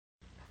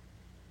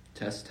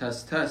Test,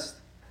 test, test.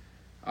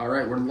 All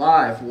right, we're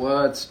live.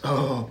 What's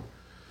all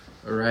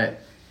right.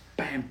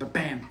 Bam, ba,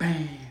 bam,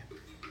 bam.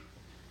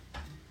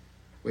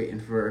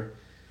 We're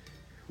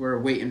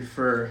waiting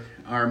for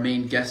our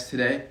main guest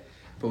today,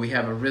 but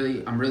I'm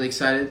really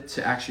excited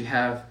to actually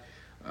have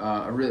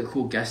a really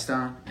cool guest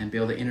on and be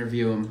able to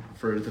interview him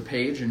for the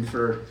page and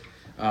for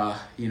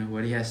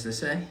what he has to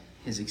say,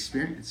 his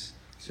experience.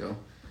 So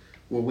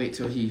we'll wait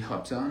till he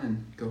hops on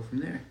and go from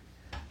there.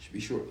 Should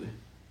be shortly.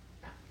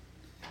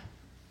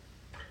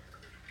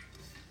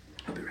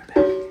 I'll be right back.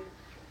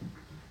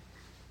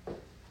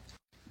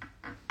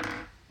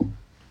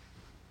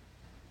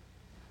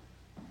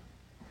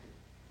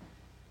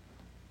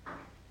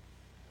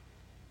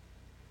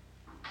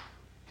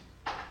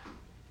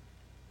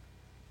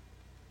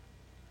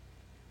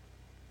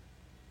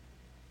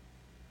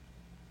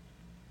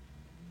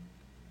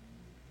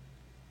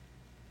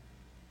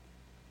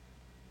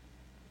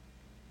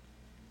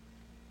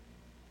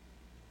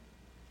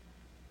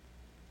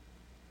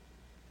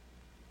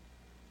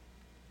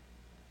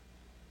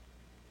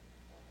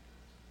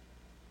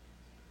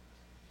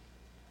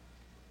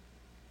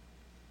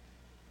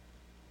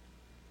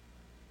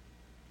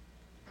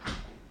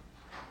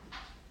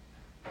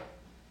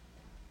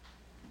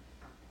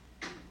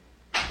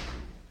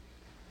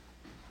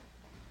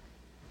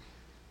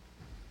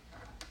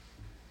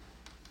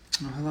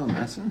 Oh, hello,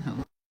 Madison.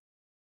 Hello.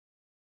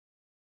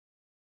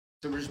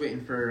 So we're just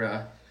waiting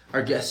for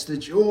our guest to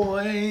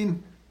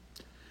join.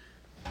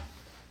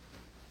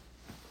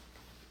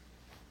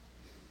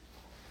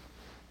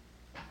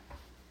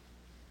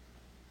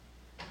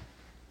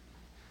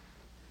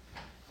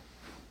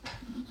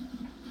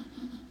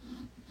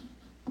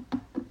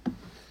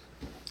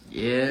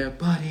 Yeah,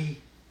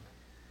 buddy.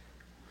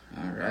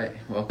 All right.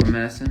 Welcome,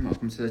 Madison.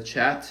 Welcome to the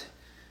chat.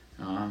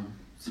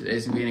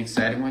 Today's going to be an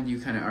exciting one. You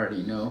kind of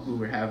already know who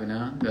we're having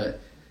on, but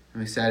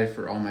I'm excited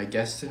for all my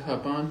guests to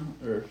hop on,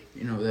 or,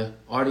 the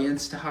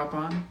audience to hop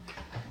on.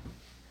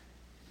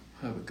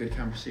 Have a good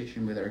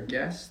conversation with our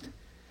guest.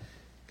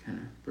 Kind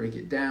of break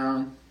it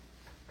down.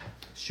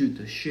 Shoot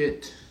the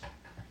shit.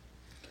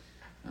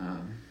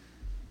 Let's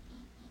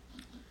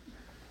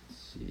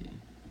see.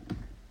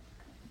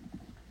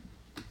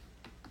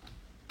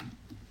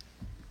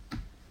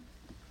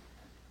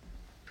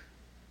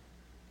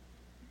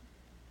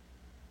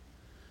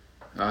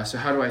 So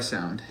how do I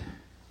sound?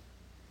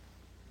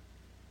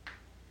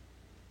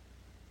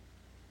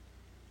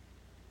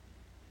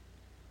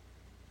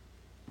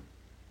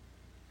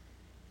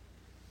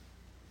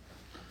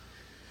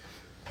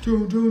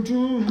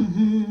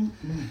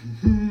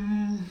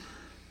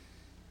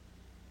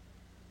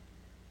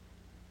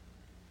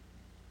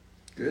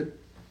 Good.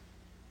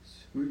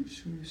 Sweet,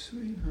 sweet,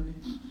 sweet,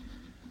 honey.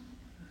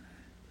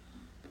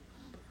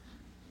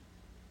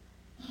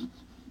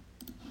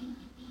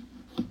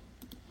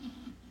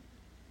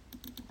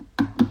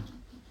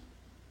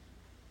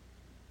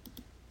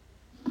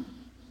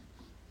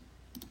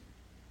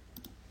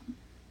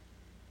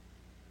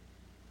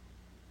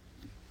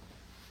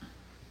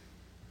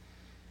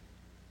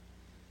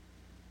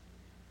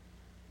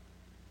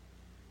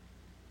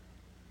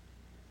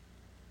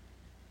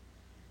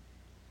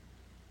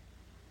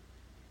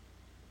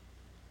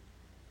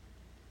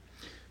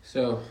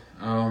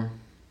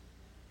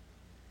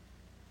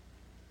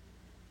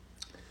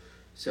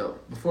 So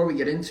before we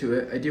get into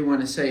it, I do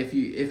want to say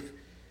if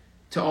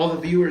to all the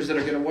viewers that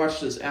are going to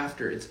watch this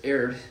after it's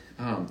aired,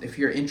 if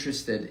you're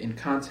interested in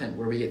content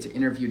where we get to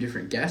interview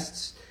different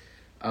guests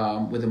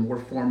with a more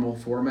formal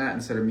format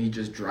instead of me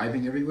just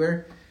driving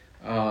everywhere,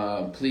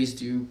 please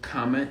do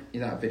comment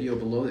in that video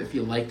below if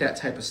you like that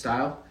type of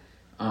style.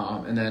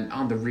 And then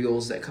on the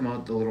reels that come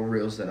out, the little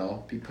reels that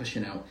I'll be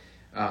pushing out,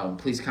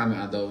 please comment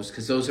on those,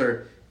 because those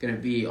are going to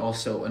be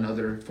also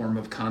another form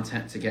of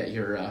content to get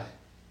your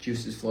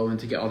juices flowing,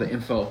 to get all the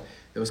info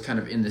that was kind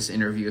of in this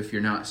interview if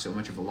you're not so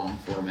much of a long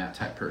format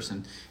type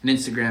person. And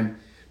Instagram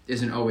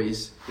isn't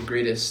always the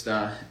greatest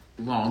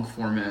long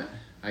format,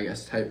 I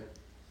guess, type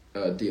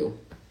deal.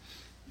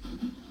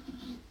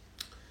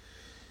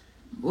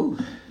 Ooh.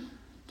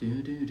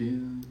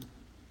 Do.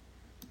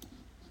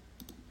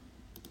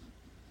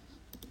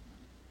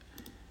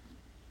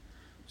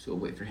 So we'll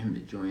wait for him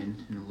to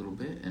join in a little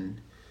bit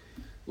and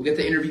we'll get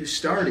the interview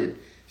started.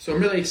 So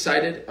I'm really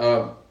excited.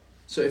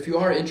 So if you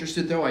are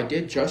interested, though, I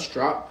did just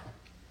drop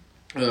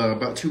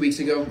about 2 weeks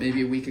ago,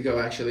 maybe a week ago,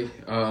 actually,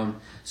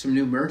 some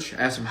new merch.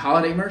 I have some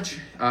holiday merch.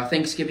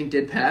 Thanksgiving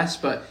did pass,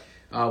 but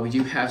we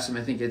do have some.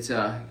 I think it's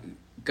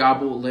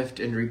Gobble, Lift,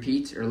 and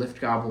Repeat, or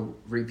Lift, Gobble,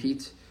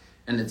 Repeat,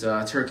 and it's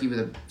a turkey with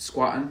a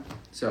squatting.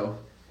 So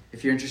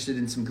if you're interested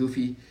in some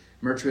goofy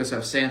merch, we also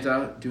have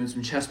Santa doing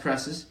some chest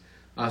presses.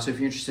 So if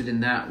you're interested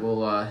in that,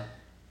 we'll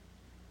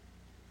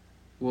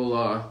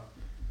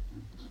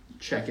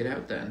check it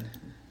out then.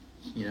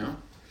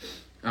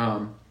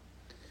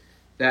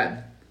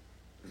 That,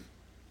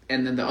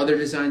 and then the other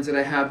designs that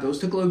I have, those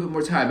took a little bit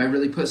more time. I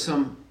really put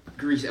some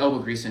elbow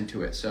grease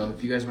into it. So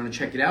if you guys want to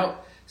check it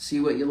out, see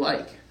what you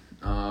like.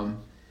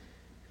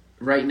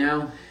 Right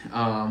now,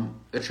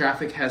 the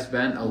traffic has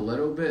been a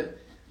little bit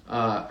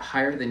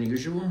higher than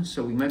usual,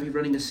 so we might be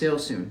running a sale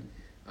soon.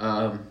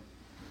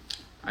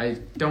 I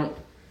don't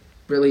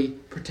really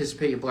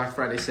participate in Black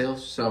Friday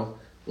sales, so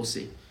we'll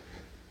see.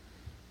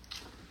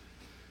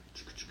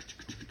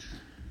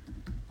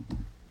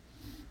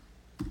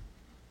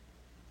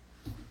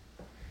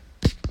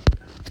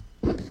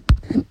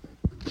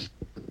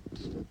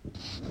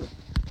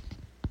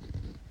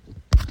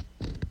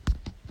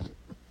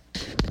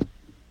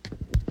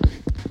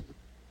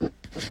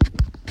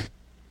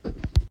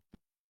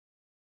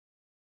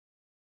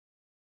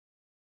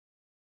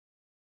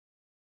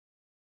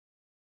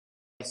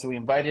 So we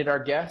invited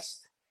our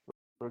guest.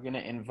 We're going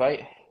to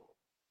invited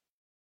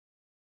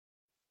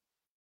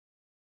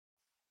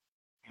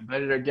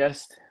our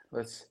guest.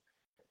 Let's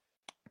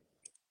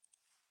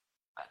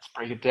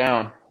break it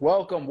down.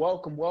 Welcome.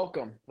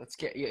 Let's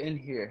get you in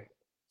here.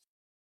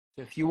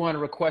 So if you want to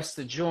request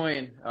to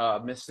join,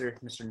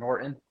 Mr.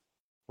 Norton,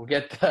 we'll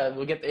get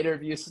the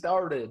interview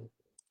started.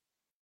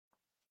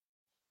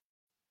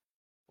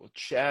 We'll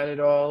chat it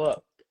all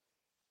up.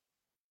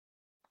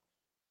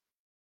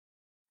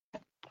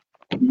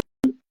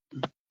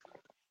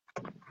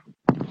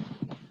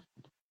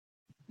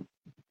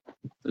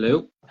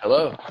 Hello.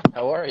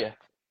 How are you?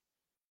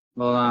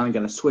 Well, I'm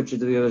gonna switch it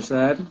to the other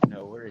side.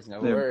 No worries.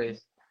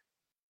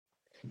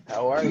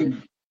 How are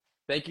you?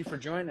 Thank you for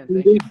joining.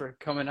 Thank you for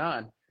coming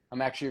on.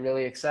 I'm actually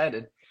really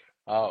excited.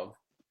 So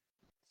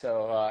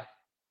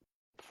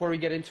before we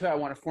get into it, I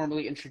want to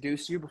formally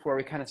introduce you before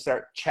we kind of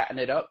start chatting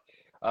it up.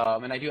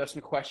 And I do have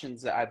some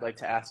questions that I'd like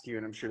to ask you,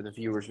 and I'm sure the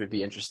viewers would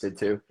be interested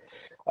too.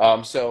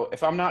 So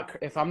if I'm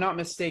not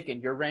mistaken,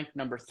 you're ranked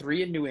number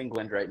 3 in New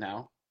England right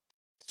now.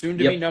 Soon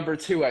to be number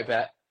 2, I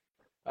bet.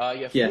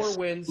 You have 4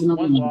 wins,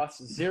 1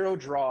 loss, 0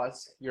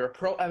 draws. You're a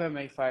pro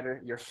MMA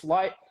fighter. You're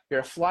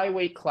a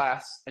flyweight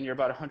class, and you're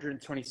about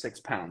 126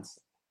 pounds.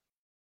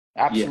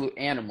 Absolute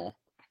animal.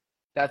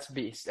 That's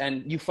beast.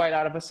 And you fight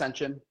out of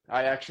Ascension.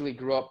 I actually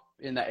grew up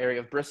in that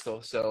area of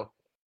Bristol, so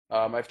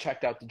I've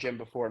checked out the gym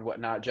before and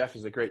whatnot. Jeff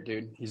is a great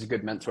dude. He's a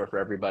good mentor for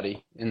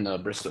everybody in the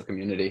Bristol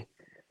community.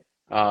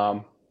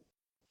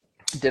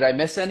 Did I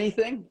miss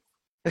anything?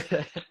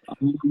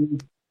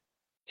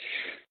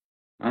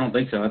 I don't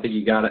think so. I think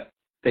you got it.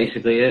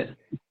 Basically it.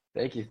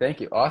 Thank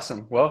you.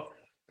 Awesome. Well,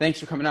 thanks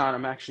for coming on.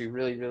 I'm actually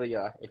really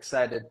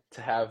excited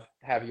to have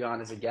you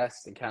on as a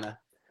guest and kind of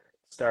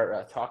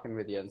start talking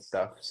with you and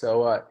stuff.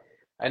 So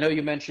I know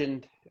you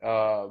mentioned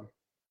that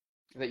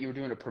you were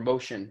doing a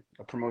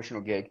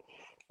promotional gig.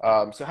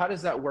 So how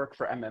does that work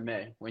for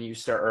MMA when you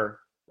start, or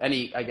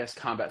any, I guess,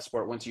 combat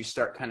sport, once you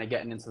start kind of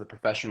getting into the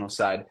professional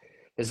side?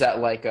 Is that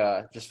like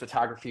just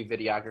photography,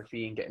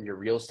 videography, and getting your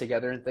reels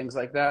together and things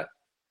like that?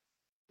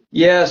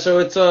 Yeah, so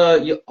it's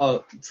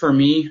for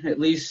me at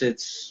least,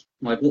 it's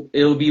like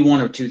it'll be one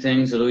of two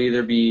things. It'll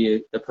either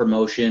be the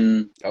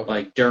promotion,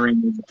 like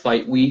during the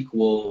fight week,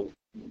 they'll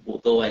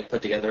like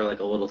put together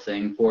like a little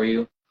thing for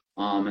you,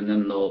 and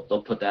then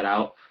they'll put that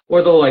out,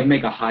 or they'll like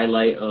make a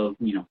highlight of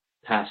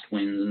past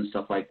wins and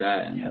stuff like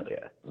that,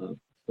 and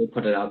they'll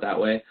put it out that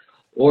way.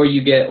 Or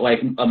you get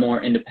like a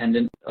more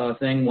independent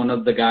thing. One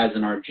of the guys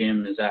in our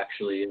gym is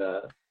actually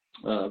a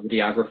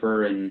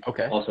videographer and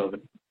also a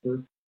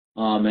videographer.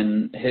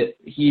 And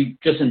he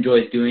just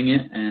enjoys doing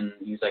it, and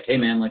he's like, hey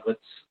man, like let's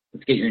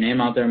get your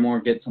name out there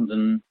more, get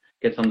something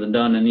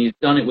done. And he's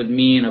done it with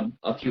me and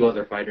a few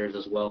other fighters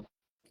as well.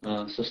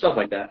 So stuff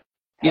like that.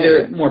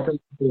 Either more personal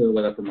or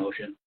with a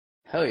promotion.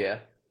 Hell yeah.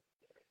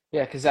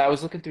 Yeah, because I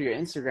was looking through your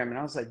Instagram and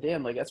I was like,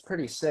 damn, like that's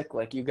pretty sick.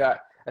 Like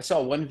I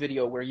saw one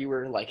video where you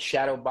were like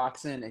shadow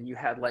boxing and you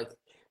had like,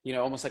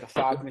 almost like a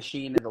fog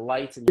machine and the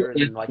lights, and you're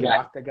in like an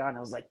octagon. I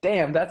was like,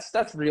 damn, that's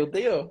real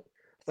deal.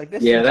 It's like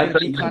this is gonna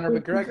be Conor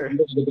McGregor.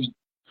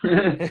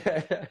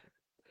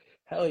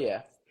 Hell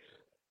yeah.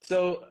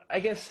 So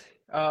I guess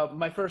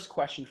my first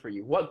question for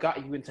you, what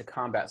got you into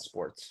combat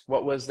sports?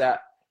 What was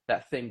that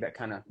thing that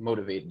kind of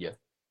motivated you?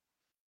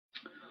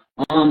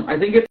 I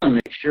think it's a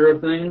mixture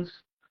of things.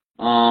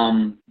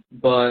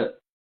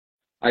 But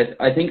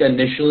I think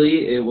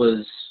initially it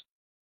was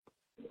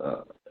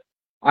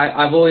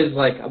I've always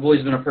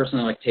been a person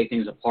that like take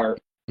things apart,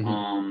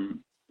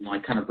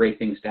 like kind of break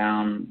things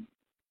down,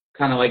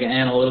 kind of like an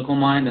analytical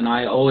mind. And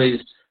I always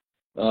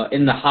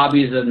in the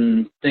hobbies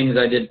and things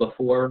I did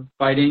before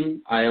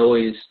fighting, that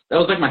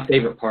was like my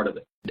favorite part of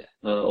it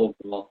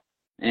overall.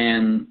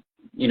 And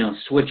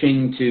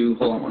switching to,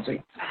 hold on one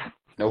second.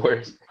 No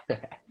worries.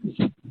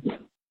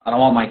 I don't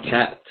want my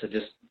cat to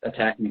just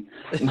attack me.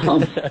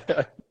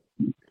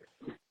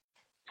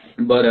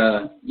 But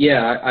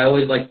I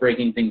always like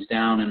breaking things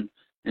down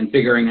and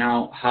figuring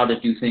out how to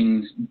do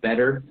things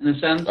better in a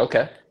sense.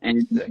 Okay.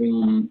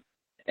 And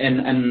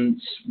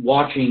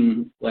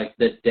watching like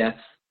the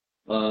depth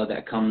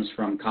that comes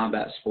from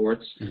combat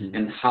sports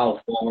and how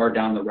far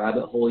down the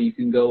rabbit hole you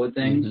can go with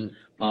things.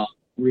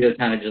 Really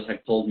kind of just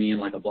like pulled me in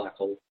like a black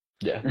hole.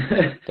 Yeah,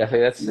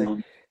 definitely. That's sick.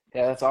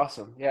 Yeah, that's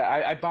awesome. Yeah,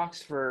 I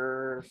boxed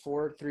for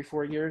 4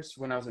 years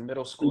when I was in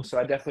middle school, so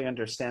I definitely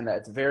understand that.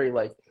 It's very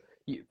like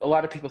a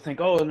lot of people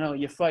think, oh no,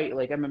 you fight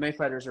like MMA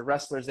fighters or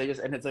wrestlers,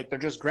 and it's like they're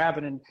just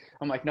grabbing, and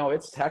I'm like, no,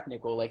 it's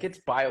technical, like it's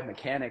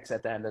biomechanics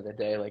at the end of the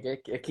day. Like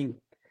it can,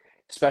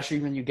 especially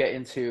when you get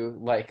into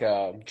like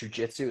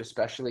jujitsu,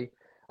 especially.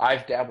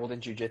 I've dabbled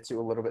in jujitsu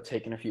a little bit,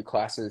 taken a few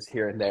classes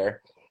here and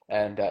there,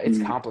 and it's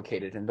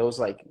complicated. And those,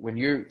 like, when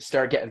you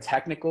start getting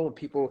technical,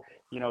 people,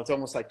 it's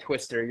almost like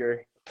Twister.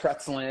 You're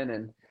pretzeling,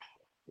 and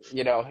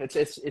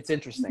it's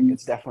interesting.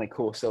 It's definitely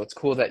cool. So it's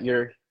cool that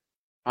you're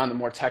on the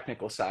more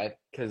technical side,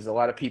 because a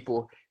lot of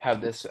people have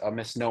this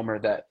misnomer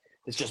that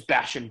it's just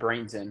bashing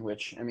brains in,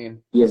 which, I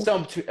mean,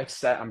 some to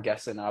extent, I'm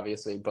guessing,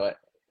 obviously, but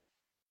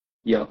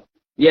yeah,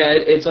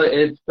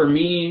 it's for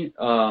me.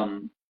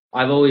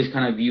 I've always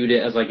kind of viewed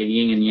it as like a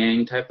yin and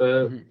yang type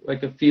of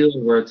like a feel,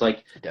 where it's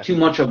like too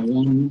much of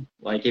one.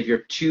 Like if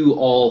you're too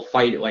all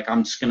fight, like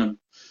I'm just gonna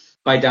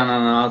bite down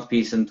on an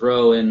mouthpiece and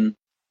throw, and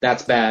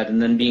that's bad.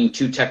 And then being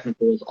too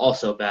technical is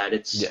also bad.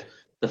 It's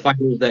the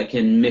fighters that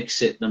can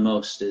mix it the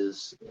most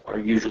are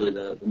usually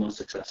the most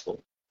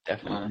successful.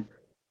 Definitely.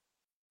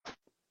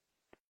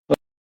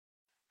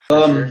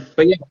 Sure.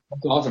 But yeah,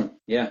 that's awesome.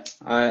 Yeah.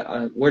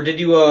 Where'd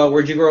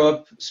you grow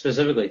up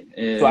specifically?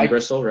 In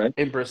Bristol, right?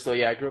 In Bristol,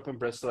 yeah. I grew up in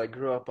Bristol. I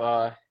grew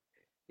up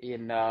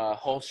in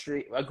Hall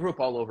Street. I grew up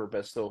all over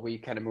Bristol. We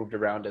kind of moved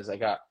around as I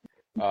got,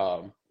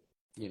 through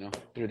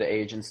the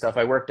age and stuff.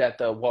 I worked at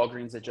the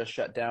Walgreens that just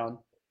shut down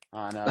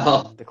on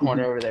the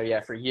corner over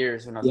there, for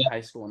years when I was in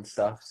high school and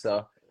stuff.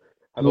 So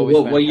I've always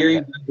been. What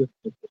year?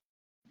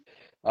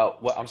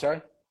 What? I'm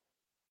sorry?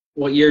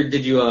 What year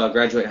did you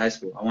graduate high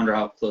school? I wonder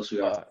how close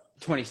we are.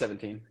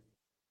 2017.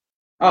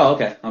 Oh,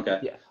 okay.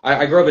 Yeah.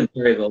 I grew up in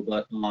Perryville,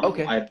 but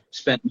okay. I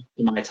spent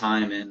my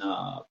time in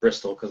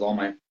Bristol because all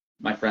my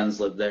friends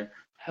lived there.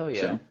 Hell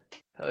yeah. So.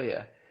 Hell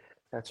yeah.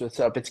 That's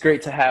what's up. It's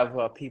great to have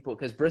people,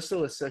 because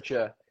Bristol is such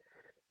a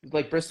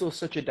diverse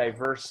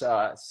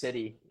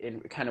city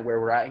in kind of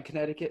where we're at in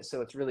Connecticut.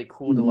 So it's really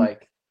cool to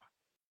like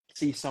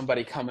see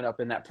somebody coming up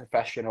in that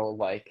professional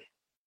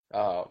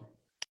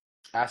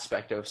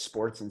aspect of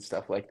sports and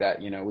stuff like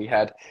that. We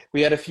had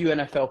a few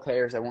NFL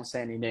players. I won't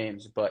say any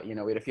names, but we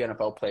had a few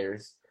NFL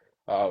players,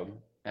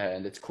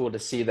 and it's cool to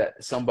see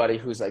that somebody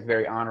who's like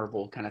very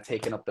honorable kind of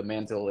taking up the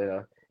mantle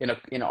in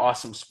an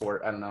awesome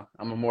sport. I don't know.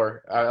 I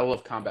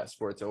love combat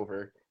sports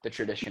over the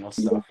traditional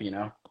stuff.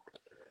 Yeah.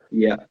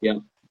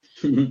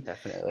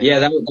 Definitely. Yeah,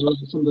 that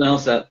was something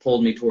else that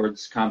pulled me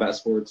towards combat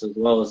sports as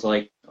well. As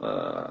like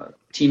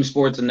team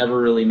sports have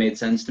never really made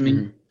sense to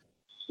me.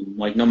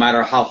 Like no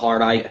matter how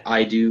hard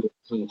I do,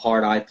 how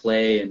hard I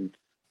play, and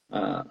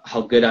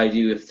how good I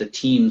do, if the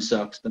team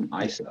sucks, then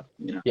I suck.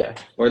 Yeah.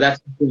 Or that's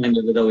the feeling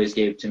that it always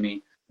gave to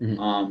me.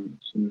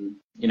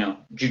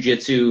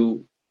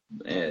 Jiu-jitsu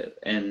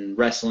and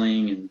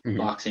wrestling and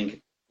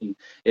boxing,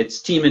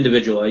 it's team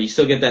individual. You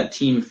still get that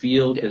team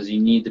feel because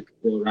you need the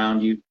people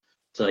around you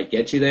to like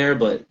get you there,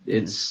 but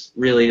it's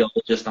really all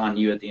just on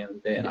you at the end of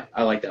the day, and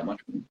I like that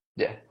much more.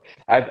 Yeah,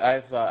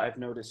 I've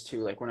noticed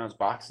too, like when I was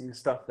boxing and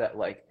stuff, that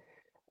like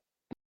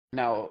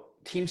now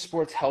team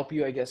sports help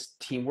you, I guess,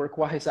 teamwork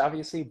wise,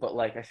 obviously, but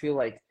like I feel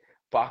like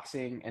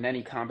boxing and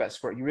any combat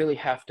sport, you really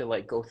have to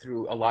like go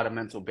through a lot of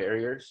mental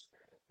barriers,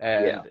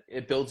 and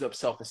it builds up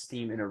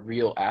self-esteem in a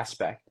real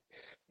aspect,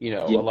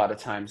 a lot of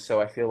times.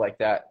 So I feel like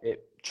that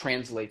it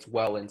translates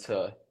well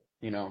into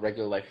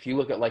regular life. If you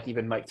look at like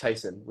even Mike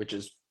Tyson, which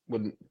is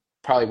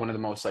probably one of the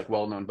most like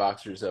well-known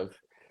boxers of,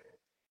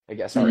 I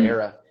guess, our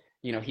era,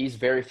 he's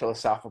very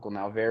philosophical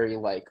now, very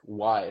like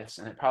wise,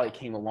 and it probably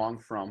came along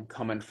from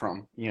coming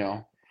from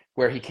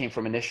where he came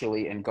from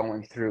initially and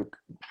going through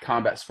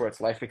combat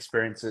sports, life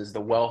experiences, the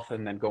wealth,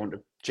 and then going to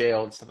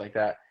jail and stuff like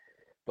that.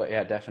 But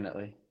yeah,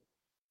 definitely.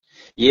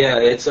 Yeah,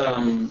 it's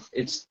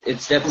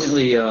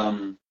definitely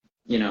one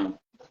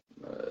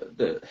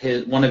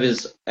of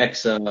his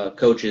ex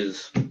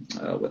coaches,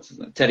 what's his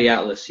name? Teddy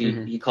Atlas.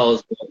 He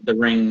calls the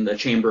ring the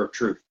chamber of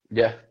truth.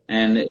 Yeah,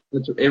 and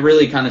it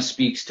really kind of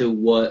speaks to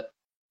what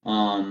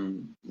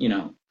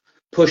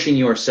pushing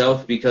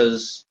yourself,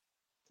 because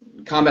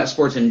combat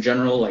sports in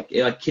general, like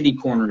kitty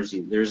corners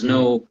you. There's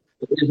no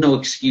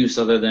excuse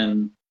other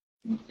than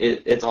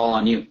it's all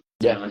on you.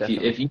 Yeah,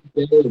 if you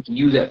fail, it's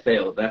you that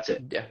failed. That's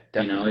it. Yeah,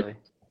 definitely.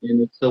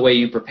 And it's the way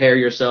you prepare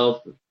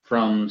yourself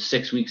from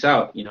 6 weeks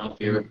out.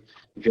 If your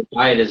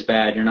diet is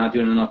bad, you're not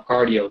doing enough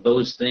cardio,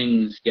 those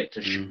things get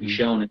to be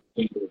shown in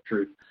the chamber of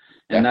truth.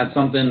 And that's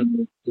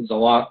something that's a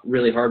lot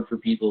really hard for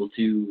people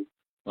to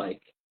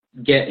like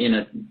get in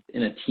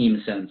a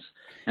team sense.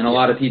 And a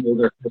lot of people,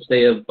 they're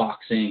say of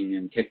boxing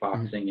and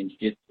kickboxing and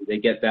jiu-jitsu, they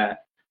get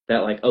that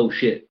like, oh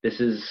shit, this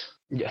is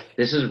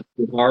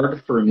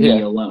hard for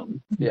me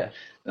alone. Yeah,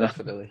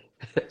 definitely.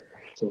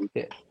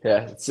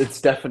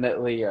 It's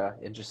definitely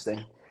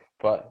interesting.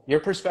 But your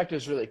perspective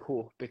is really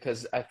cool,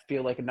 because I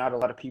feel like not a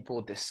lot of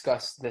people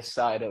discuss this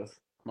side of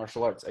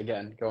martial arts.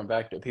 Again, going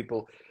back to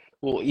people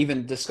will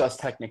even discuss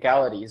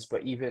technicalities,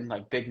 but even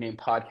like big name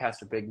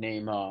podcasts or big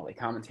name like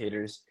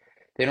commentators,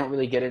 they don't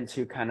really get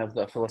into kind of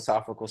the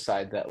philosophical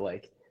side that,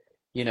 like,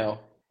 and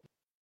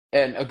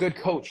a good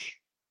coach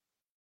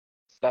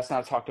that's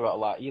not talked about a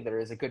lot either,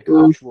 is a good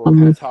coach will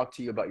kind of talk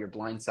to you about your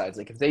blind sides.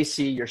 Like if they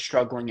see you're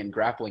struggling in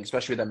grappling,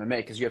 especially with MMA,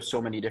 because you have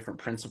so many different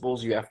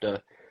principles you have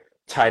to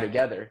tie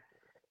together.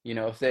 You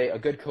know, if a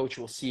good coach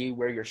will see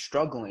where you're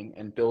struggling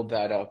and build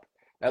that up,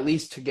 at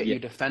least to get Yeah. you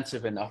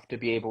defensive enough to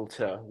be able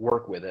to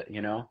work with it,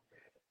 you know?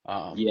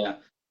 Yeah.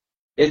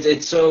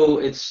 There's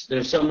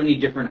so many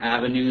different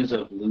avenues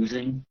of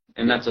losing,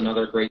 and that's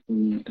another great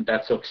thing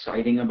that's so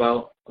exciting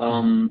about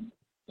combat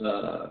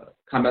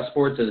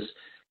sports is,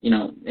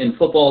 in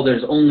football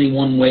there's only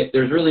one way.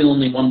 There's really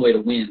only one way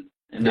to win,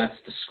 and that's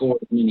to score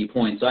as many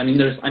points. I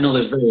mean, I know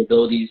there's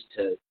variabilities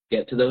to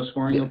get to those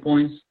scoring of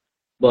points,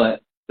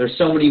 but there's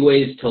so many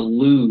ways to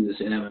lose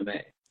in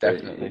MMA.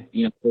 Definitely.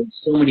 There's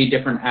so many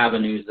different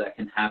avenues that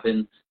can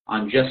happen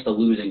on just the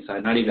losing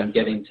side, not even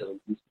getting to the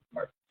losing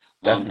part.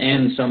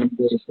 And so many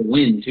ways to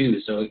win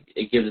too. So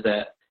it gives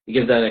that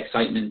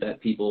excitement that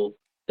people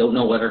don't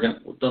know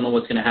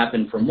what's gonna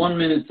happen from 1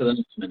 minute to the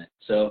next minute.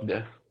 So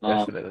yeah,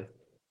 definitely.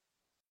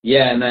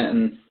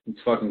 And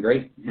it's fucking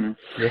great, Yeah,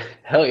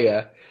 hell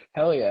yeah.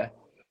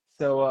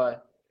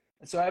 So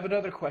so I have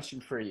another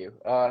question for you.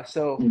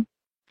 So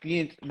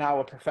being now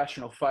a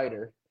professional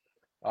fighter,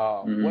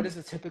 what does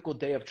a typical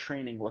day of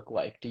training look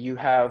like? Do you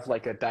have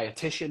like a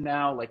dietitian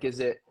now? Like, is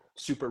it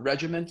super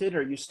regimented, or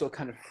are you still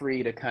kind of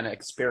free to kind of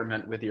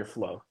experiment with your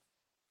flow?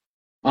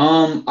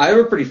 I have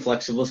a pretty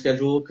flexible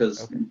schedule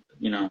because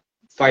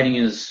fighting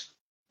is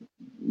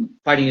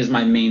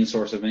my main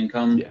source of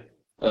income,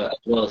 as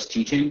well as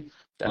teaching.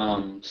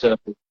 So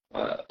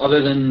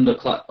other than the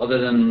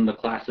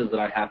classes that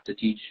I have to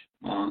teach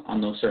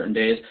on those certain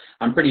days,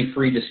 I'm pretty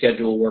free to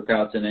schedule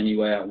workouts in any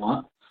way I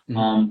want.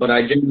 But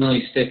I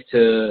generally stick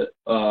to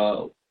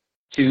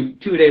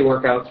 2-day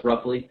workouts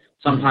roughly.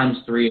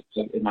 Sometimes 3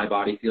 if my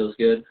body feels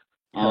good.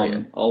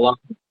 A lot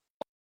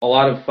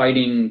of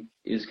fighting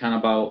is kind of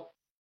about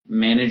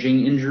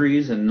managing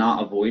injuries and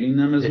not avoiding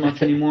them as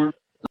much anymore.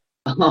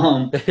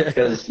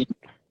 Because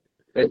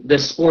the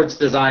sport's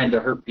designed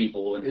to hurt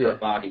people and hurt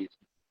bodies.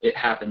 It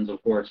happens,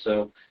 of course.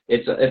 So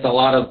it's a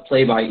lot of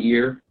play by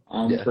ear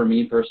for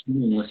me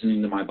personally, and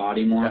listening to my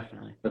body more.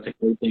 Definitely. That's a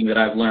great thing that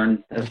I've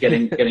learned as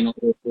getting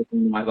older,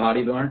 listening to my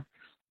body more.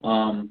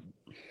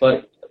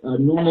 But a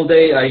normal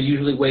day, I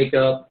usually wake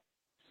up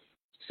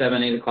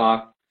 7-8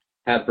 o'clock,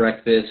 have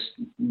breakfast,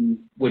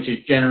 which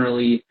is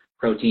generally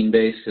protein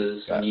based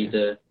because I need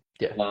to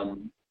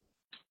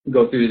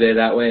go through the day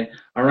that way.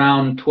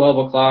 Around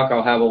 12 o'clock,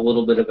 I'll have a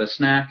little bit of a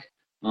snack,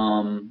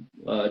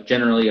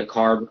 generally a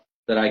carb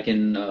that I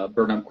can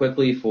burn up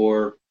quickly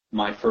for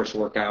my first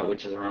workout,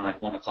 which is around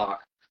like 1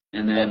 o'clock.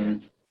 And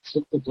then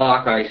 6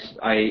 o'clock,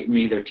 I'm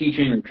either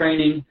teaching or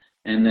training.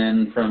 And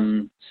then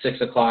from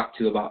 6 o'clock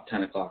to about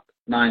 10 o'clock,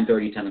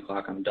 9:30, 10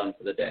 o'clock, I'm done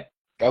for the day.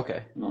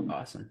 Okay,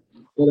 awesome.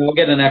 But I'll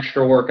get an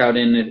extra workout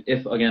in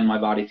if again, my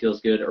body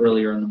feels good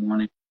earlier in the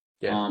morning.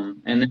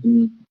 And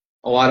then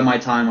a lot of my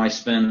time I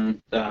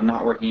spend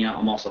not working out.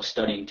 I'm also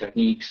studying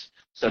techniques,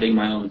 studying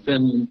my own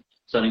film,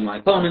 studying my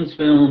opponent's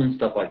film,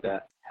 stuff like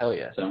that. Hell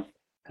yeah. So.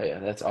 Hell yeah,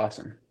 that's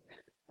awesome.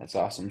 That's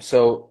awesome.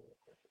 So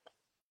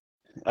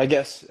I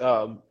guess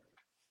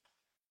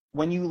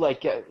when you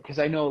like get, because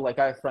I know like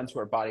I have friends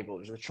who are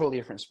bodybuilders, a totally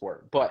different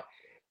sport, but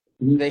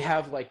they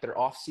have like their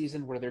off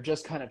season where they're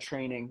just kind of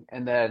training,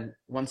 and then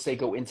once they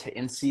go into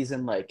in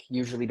season, like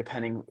usually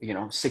depending,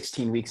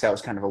 16 weeks out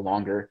is kind of a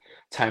longer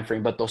time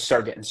frame, but they'll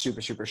start getting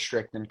super, super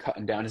strict and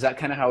cutting down. Is that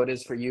kind of how it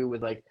is for you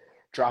with like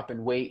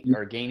dropping weight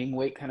or gaining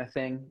weight kind of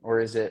thing,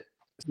 or is it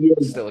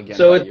still again?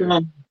 So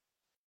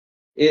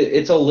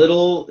it's a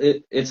little.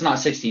 It's not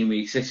 16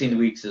 weeks. 16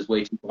 weeks is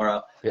way too far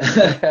out.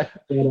 Yeah.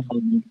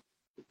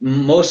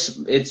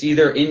 It's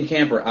either in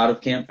camp or out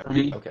of camp for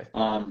me. Okay.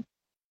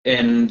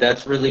 And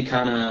that's really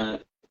kind of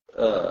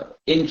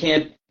in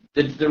camp.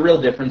 The real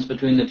difference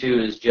between the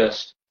two is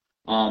just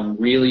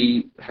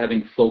really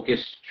having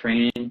focused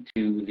training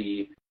to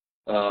the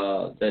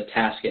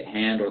task at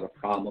hand or the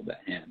problem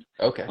at hand.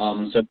 Okay.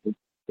 So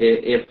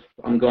if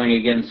I'm going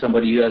against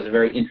somebody who has a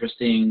very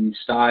interesting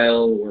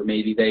style, or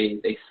maybe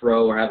they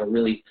throw or have a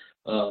really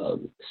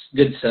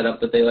good setup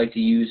that they like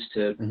to use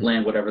to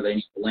land whatever they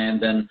need to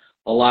land, then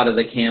a lot of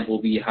the camp will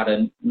be how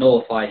to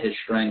nullify his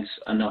strengths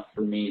enough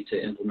for me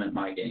to implement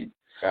my game.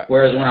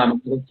 Whereas when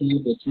I'm with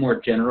camp, it's more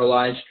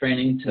generalized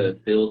training to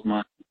build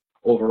my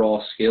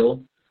overall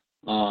skill.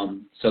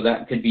 So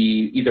that could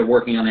be either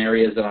working on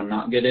areas that I'm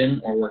not good in,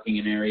 or working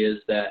in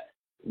areas that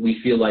we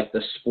feel like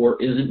the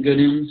sport isn't good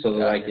in, so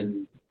that I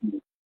can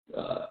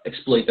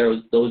exploit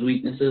those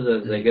weaknesses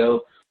as they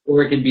go.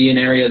 Or it could be an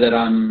area that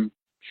I'm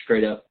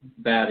straight up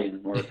bad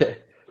in.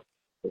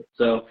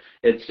 So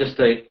it's just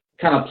a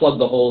kind of plug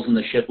the holes in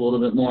the ship a little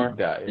bit more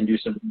and do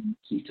some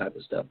key type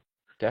of stuff.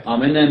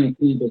 Definitely. And then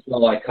as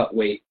well, I cut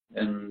weight,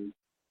 and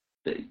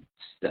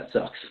that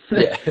sucks.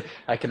 Yeah,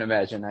 I can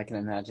imagine. I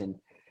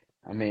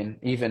mean,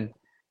 even,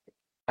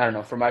 I don't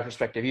know, from my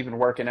perspective, even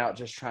working out,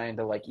 just trying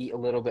to like eat a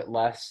little bit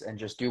less and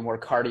just do more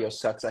cardio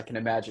sucks. I can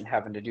imagine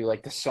having to do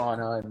like the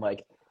sauna and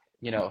like,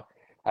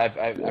 I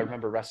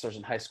remember wrestlers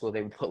in high school,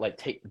 they would put like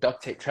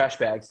duct tape trash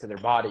bags to their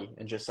body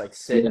and just like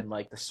sit in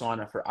like the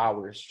sauna for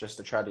hours just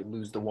to try to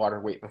lose the water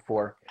weight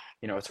before,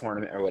 a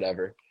tournament or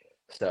whatever.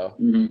 So,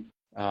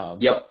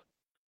 Yep.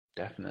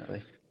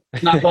 definitely.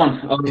 It's not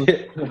fun.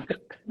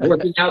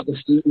 Working out the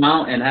steam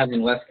amount and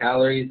having less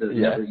calories is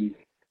never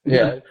easy.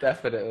 Yeah,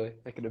 definitely.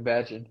 I can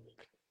imagine.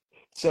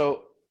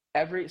 So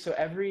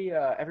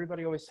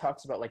everybody always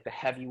talks about like the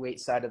heavyweight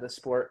side of the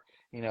sport,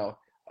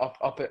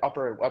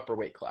 upper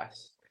weight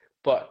class.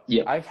 But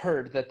I've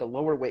heard that the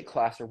lower weight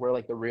class are where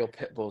like the real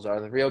pit bulls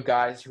are, the real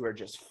guys who are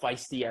just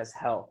feisty as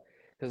hell.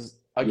 Because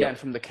again,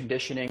 from the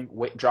conditioning,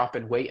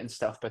 dropping weight and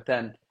stuff, but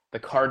then the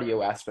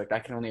cardio aspect, I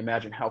can only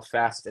imagine how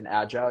fast and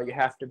agile you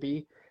have to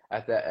be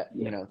at that,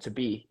 to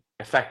be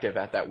effective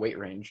at that weight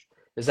range.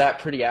 Is that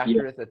pretty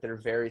accurate that they're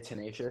very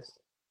tenacious?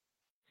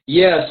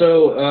 Yeah,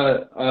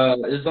 so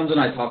this is something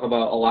I talk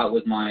about a lot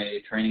with my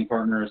training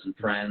partners and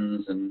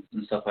friends and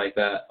stuff like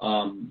that.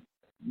 And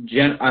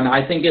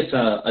I think it's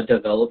a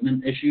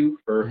development issue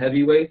for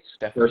heavyweights,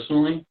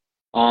 personally,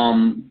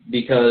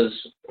 because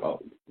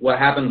what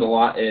happens a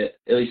lot, at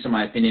least in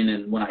my opinion,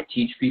 and when I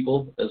teach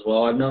people as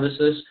well, I've noticed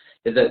this,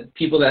 is that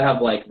people that have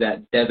like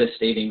that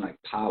devastating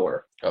like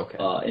power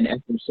in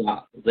every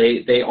shot,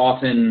 they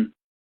often,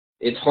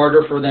 it's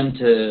harder for them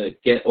to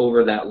get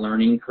over that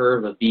learning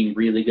curve of being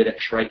really good at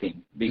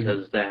striking,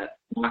 because that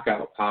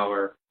knockout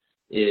power,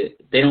 they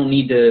don't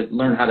need to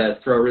learn how to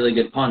throw a really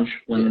good punch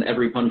when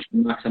every punch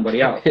can knock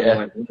somebody out.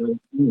 Like,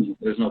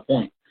 there's no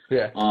point.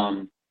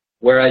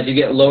 Whereas you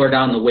get lower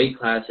down the weight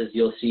classes,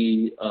 you'll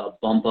see a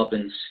bump up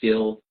in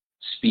skill,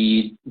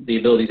 speed, the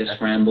ability to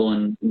scramble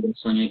and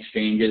wrestling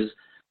exchanges.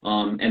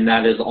 And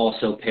that is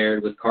also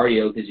paired with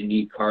cardio, because you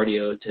need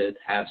cardio to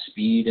have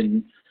speed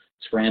and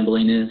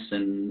scrambliness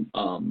and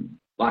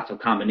lots of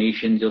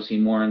combinations. You'll see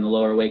more in the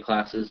lower weight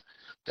classes.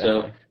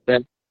 So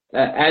that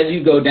as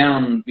you go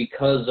down,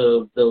 because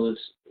of those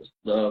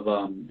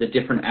the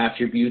different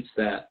attributes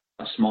that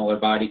a smaller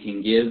body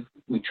can give,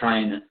 we try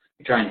and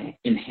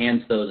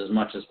enhance those as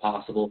much as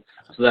possible.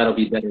 So that'll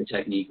be better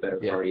technique, better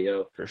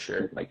cardio, for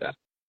sure, like that.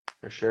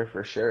 For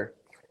sure.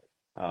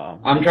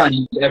 I'm trying to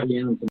use every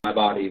ounce of my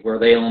body, where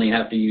they only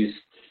have to use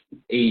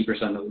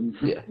 80%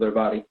 of their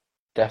body.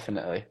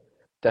 Definitely.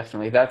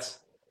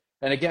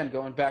 And again,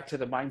 going back to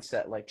the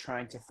mindset, like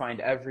trying to find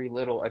every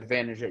little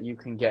advantage that you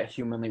can get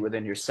humanly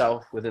within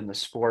yourself, within the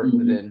sport,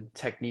 within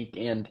technique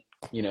and,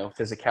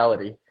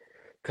 physicality.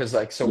 Because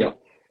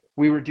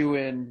we were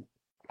doing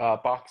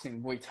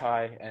boxing, Muay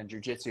Thai, and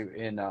Jiu-Jitsu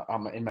in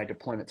my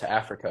deployment to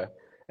Africa.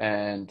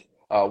 And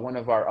one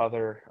of our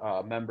other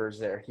members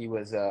there, he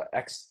was a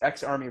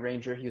ex-Army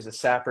Ranger. He was a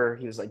sapper.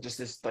 He was like just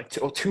this like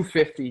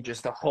 250,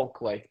 just a Hulk,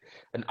 like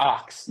an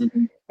ox.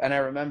 And I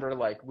remember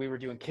like we were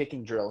doing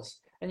kicking drills.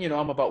 And,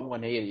 I'm about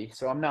 180,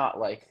 so I'm not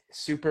like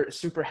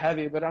super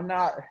heavy, but I'm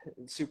not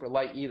super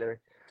light either.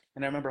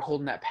 And I remember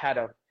holding that pad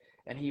up,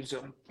 and he was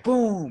going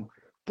boom,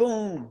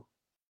 boom.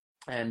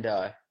 And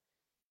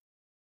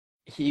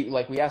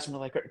we asked him,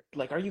 like,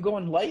 are you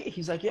going light?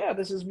 He's like, yeah,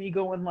 this is me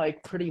going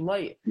like pretty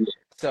light.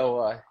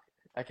 So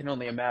I can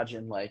only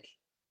imagine, like,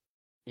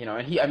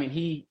 and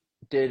he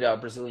did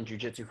Brazilian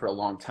Jiu-Jitsu for a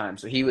long time,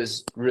 so he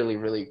was really,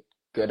 really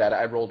good at it.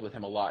 I rolled with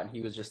him a lot, and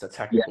he was just a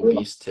technical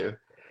beast too.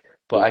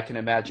 But I can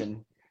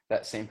imagine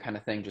that same kind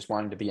of thing, just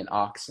wanting to be an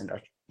ox and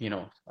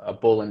a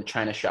bull in a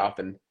china shop,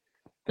 and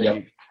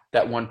then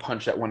that one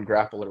punch, that one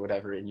grapple or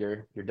whatever, and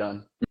you're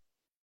done.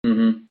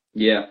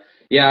 Yeah.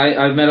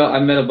 I've met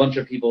a bunch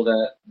of people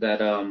that they're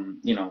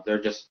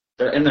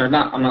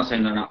not. I'm not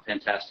saying they're not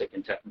fantastic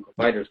and technical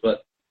fighters,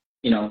 but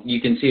you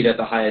can see it at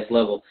the highest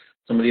level.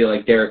 Somebody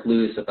like Derek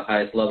Lewis at the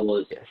highest level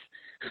is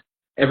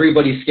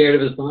everybody's scared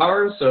of his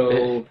power,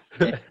 so.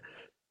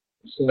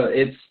 So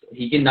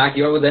he can knock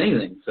you out with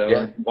anything.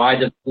 So why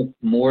just look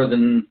more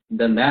than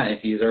that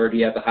if he's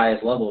already at the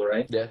highest level,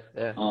 right?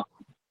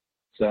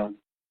 So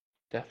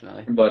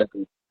definitely. But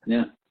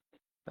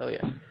Oh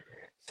yeah.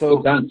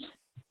 So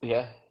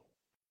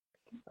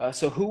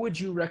so who would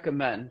you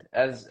recommend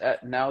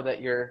now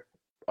that you're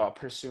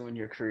pursuing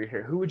your career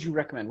here? Who would you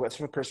recommend? What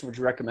sort of person would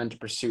you recommend to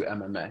pursue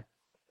MMA?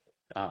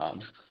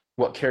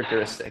 What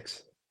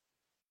characteristics?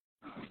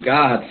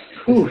 God,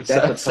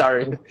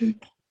 sorry.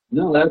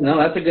 No,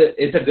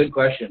 it's a good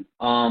question.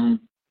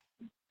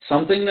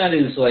 Something that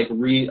is like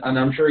and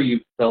I'm sure you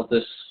felt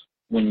this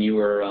when you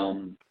were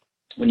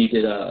when you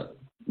did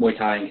Muay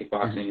Thai and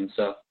kickboxing and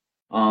stuff.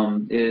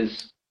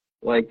 Is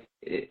like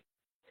it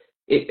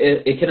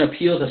can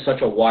appeal to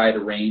such a wide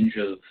range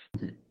of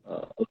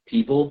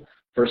people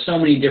for so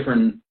many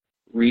different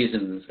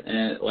reasons,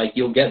 and like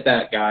you'll get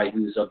that guy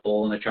who's a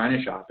bull in a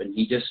china shop, and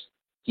he just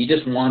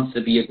wants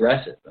to be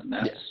aggressive, and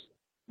that's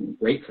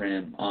great for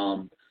him.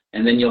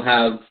 And then you'll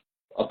have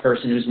a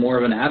person who's more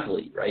of an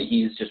athlete, right?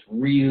 He's just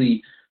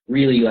really,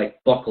 really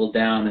like buckled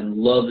down and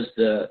loves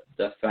the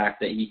fact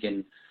that he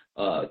can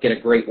get a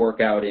great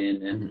workout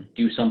in and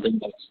do something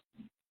that's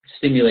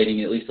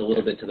stimulating at least a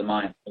little bit to the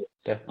mind.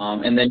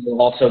 And then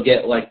you'll also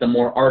get like the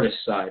more artist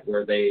side,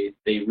 where they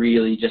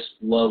really just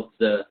love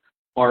the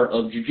art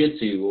of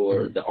jiu-jitsu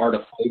or the art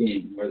of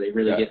fighting, where they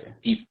really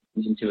get deep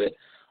into it.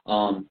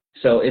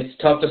 So it's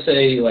tough to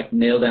say, like,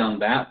 nail down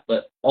that,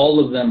 but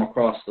all of them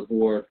across the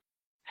board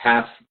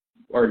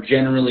are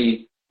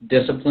generally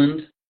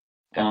disciplined,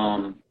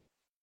 and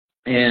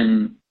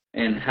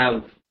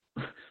have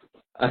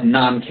a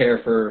non-care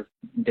for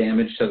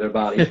damage to their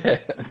body.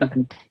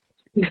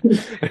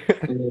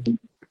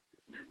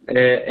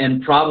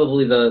 And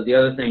probably the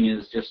other thing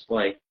is just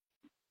like,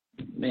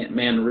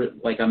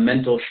 like a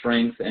mental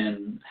strength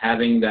and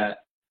having that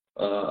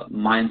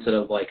mindset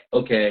of like,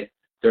 okay,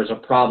 there's a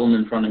problem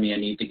in front of me, I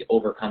need to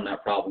overcome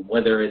that problem,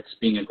 whether it's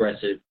being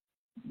aggressive,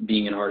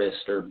 being an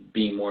artist, or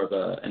being more of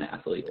an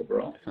athlete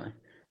overall. Definitely.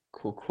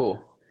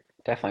 Cool.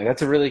 Definitely.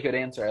 That's a really good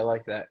answer. I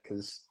like that,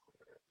 because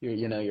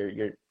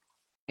you're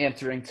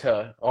answering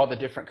to all the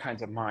different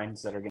kinds of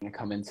minds that are going to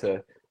come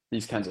into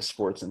these kinds of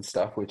sports and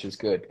stuff, which is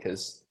good,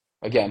 because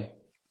again,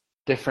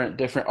 different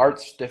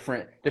arts,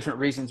 different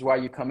reasons why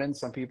you come in.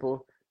 Some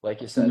people,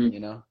 like you said,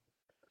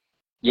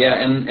 Yeah,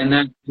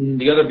 and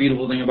the other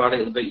beautiful thing about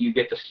it is that you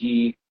get to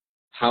see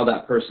how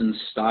that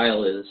person's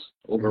style is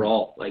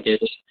overall. Like,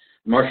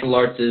 martial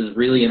arts is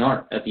really an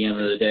art at the end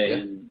of the day,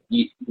 and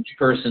each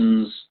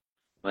person's,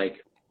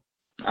 like,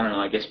 I don't know,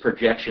 I guess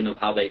projection of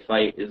how they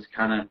fight is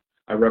kind of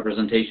a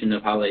representation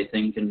of how they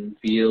think and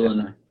feel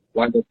and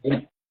why they're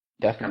fighting.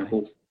 Definitely. Kind of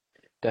cool.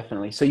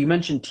 Definitely. So you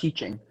mentioned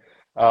teaching.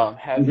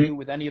 Have you,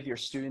 with any of your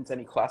students,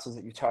 any classes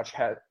that you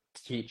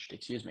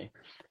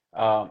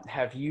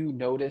have you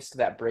noticed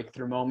that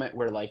breakthrough moment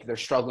where, like, they're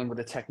struggling with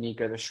a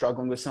technique or they're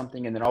struggling with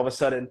something, and then all of a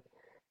sudden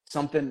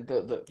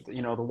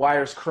the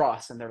wires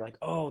cross and they're like,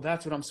 oh,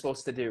 that's what I'm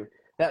supposed to do.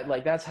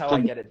 That's how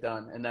I get it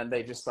done. And then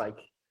they just like,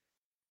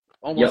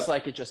 almost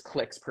like it just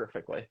clicks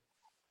perfectly.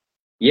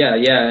 Yeah.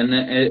 And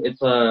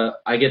it's,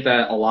 I get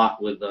that a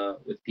lot with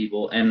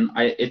people, and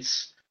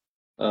it's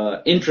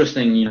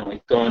interesting,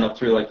 like going up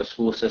through like the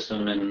school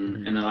system,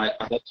 and then I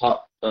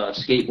taught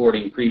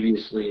skateboarding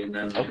previously, and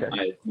then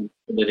I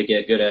wanted to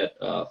get good at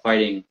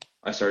fighting.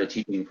 I started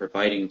teaching for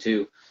fighting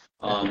too,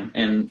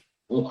 and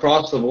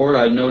across the board,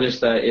 I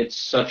noticed that it's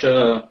such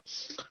a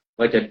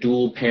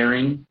dual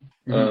pairing,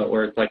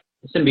 or it's like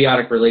a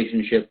symbiotic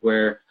relationship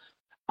where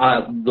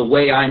the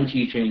way I'm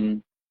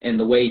teaching and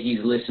the way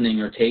he's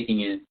listening or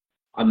taking it,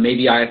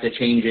 maybe I have to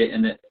change it,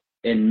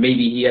 and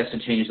maybe he has to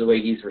change the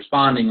way he's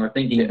responding or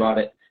thinking about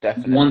it.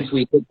 Definitely. Once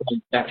we hit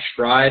that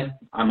stride,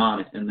 I'm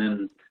on it, and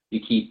then you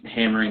keep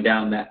hammering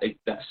down that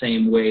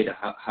same way to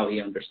how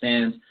he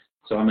understands.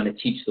 So I'm going to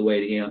teach the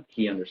way that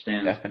he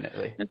understands.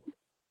 Definitely.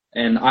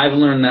 And I've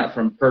learned that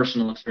from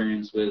personal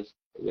experience with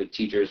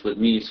teachers. With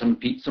me, some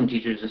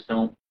teachers just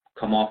don't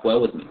come off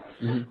well with me,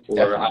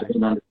 or I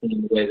don't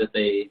understand the way that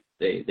they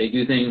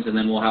do things, and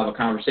then we'll have a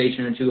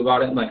conversation or two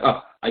about it. I'm like,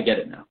 oh, I get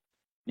it now.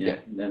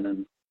 And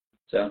then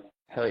so.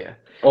 Hell yeah.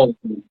 Oh.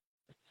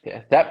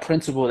 Yeah, that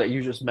principle that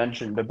you just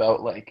mentioned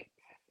about like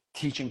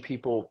teaching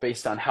people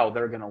based on how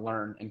they're going to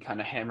learn, and kind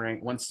of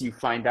hammering, once you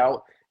find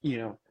out,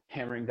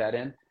 hammering that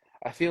in.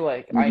 I feel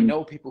like I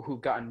know people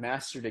who've gotten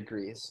master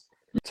degrees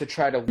to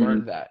try to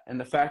learn that. And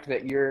the fact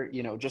that you're,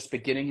 just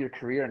beginning your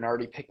career and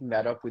already picking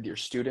that up with your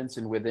students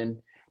and within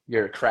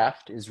your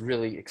craft is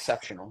really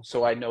exceptional.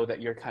 So I know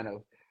that you're kind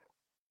of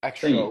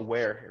extra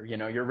aware,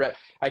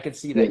 I can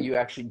see that you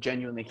actually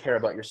genuinely care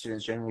about your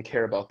students, genuinely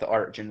care about the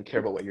art, genuinely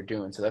care about what you're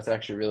doing. So that's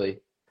actually really,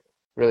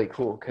 really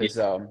cool, because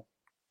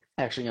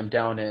actually I'm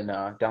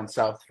down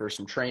south for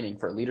some training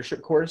for a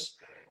leadership course,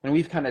 and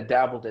we've kind of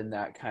dabbled in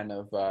that kind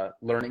of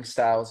learning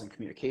styles and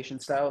communication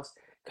styles,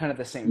 kind of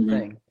the same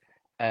thing.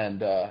 And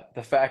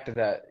the fact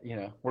that,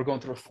 we're going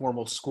through a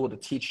formal school to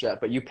teach that,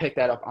 but you pick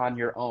that up on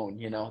your own,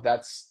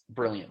 that's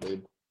brilliant,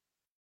 dude.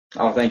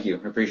 Oh, thank you.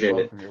 I appreciate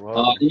it.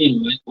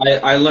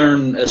 I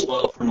learn as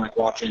well from like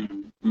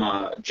watching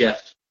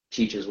Jeff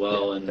teach as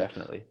well, and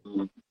definitely.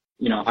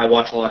 I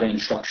watch a lot of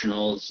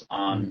instructionals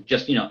on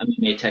just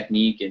MMA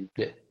technique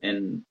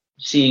and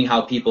seeing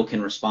how people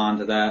can respond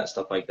to that,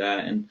 stuff like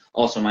that, and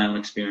also my own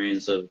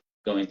experience of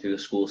going through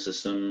the school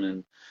system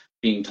and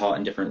being taught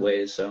in different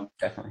ways. So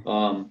definitely.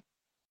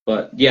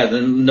 But yeah,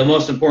 the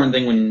most important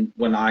thing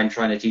when I'm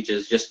trying to teach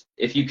is just,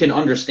 if you can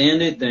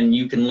understand it, then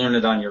you can learn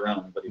it on your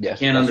own. But if you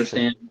can't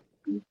understand,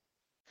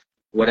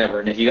 whatever.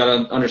 And if you got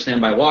to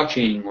understand by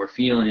watching or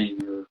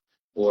feeling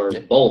or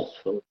both,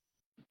 or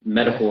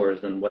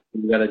metaphors, then what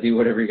you got to do,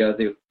 whatever you got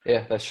to do.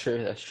 Yeah, that's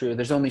true. That's true.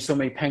 There's only so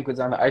many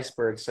penguins on the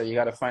iceberg, so you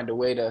got to find a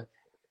way to,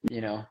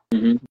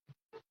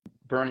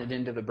 burn it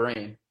into the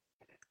brain.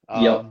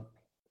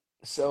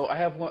 So I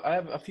have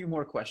a few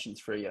more questions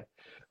for you.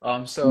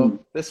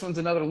 This one's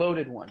another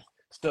loaded one.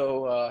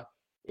 So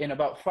in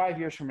about 5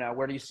 years from now,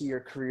 where do you see your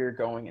career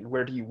going, and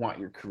where do you want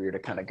your career to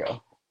kind of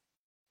go?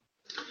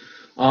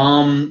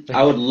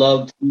 I would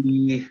love to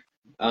be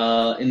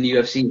in the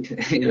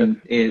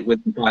UFC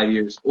within 5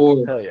 years, or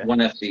ONE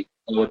FC.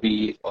 It would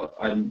be.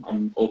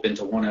 I'm open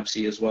to ONE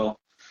FC as well.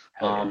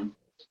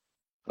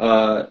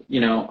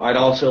 I'd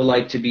also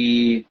like to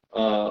be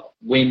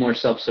way more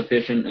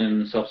self-sufficient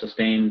and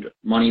self-sustained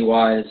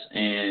money-wise,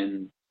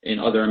 and in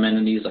other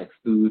amenities like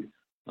food.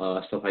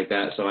 stuff like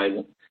that. So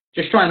I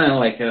just trying to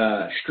like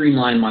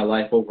streamline my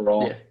life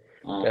overall.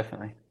 Yeah,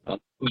 definitely.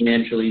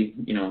 Financially,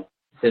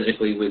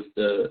 physically with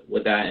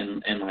that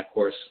and my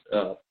course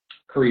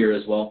career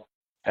as well.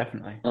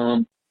 Definitely.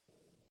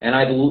 And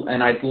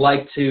I'd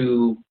like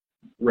to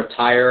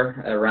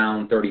retire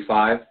around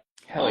 35.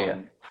 Hell yeah.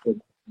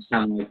 It's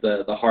kind of like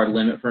the hard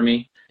limit for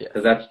me,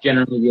 because Yeah. that's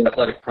generally the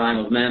athletic prime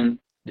of men,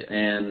 Yeah.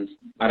 and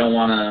I don't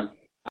want to,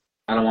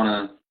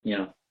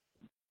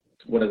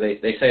 what do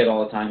they say it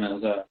all the time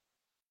as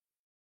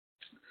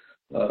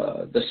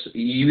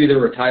you either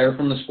retire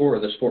from the sport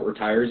or the sport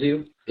retires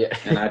you. Yeah.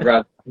 And I'd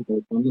rather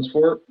go from the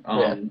sport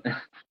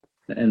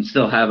and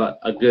still have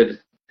a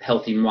good,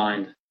 healthy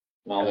mind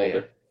while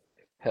older.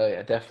 Hell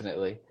yeah,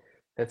 definitely.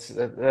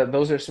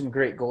 Those are some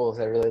great goals.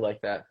 I really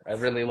like that. I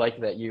really like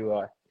that you,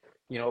 a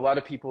lot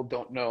of people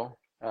don't know.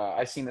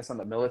 I've seen this on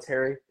the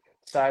military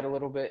side a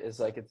little bit. Is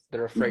like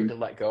they're afraid to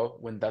let go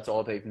when that's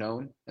all they've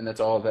known and that's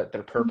all that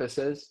their purpose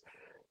is.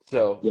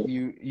 So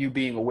you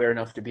being aware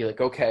enough to be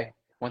like, okay,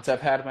 once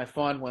I've had my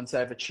fun, once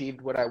I've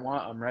achieved what I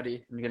want, I'm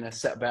ready. I'm gonna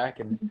set back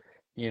and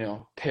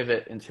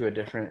pivot into a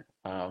different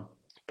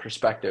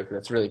perspective.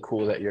 That's really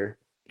cool that you're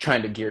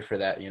trying to gear for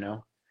that.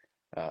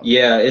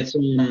 Yeah, it's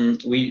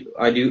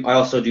I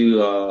also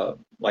do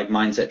like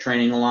mindset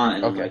training a lot,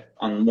 and like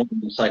on more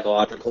the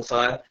psychological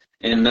side,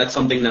 and that's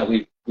something that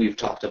we've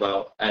talked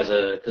about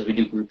because we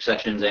do group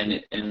sessions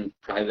and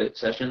private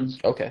sessions.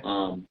 Okay.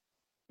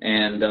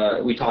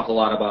 And we talk a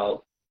lot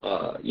about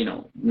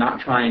not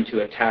trying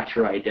to attach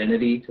your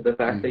identity to the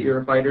fact that you're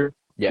a fighter.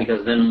 Yeah.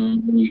 Because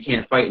then when you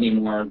can't fight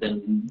anymore,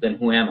 then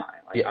who am I?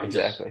 Like, I'm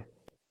exactly.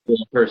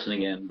 Just a person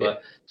again.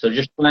 But so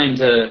just trying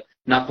to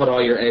not put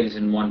all your eggs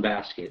in one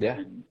basket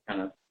and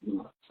kind of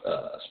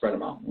spread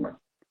them out more.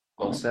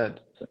 Well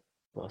said.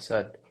 Well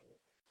said.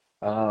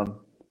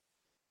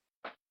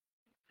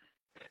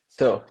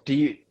 So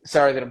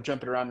sorry that I'm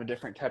jumping around to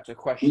different types of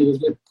questions,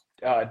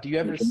 but do you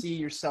ever see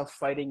yourself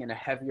fighting in a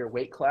heavier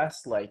weight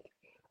class, like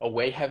a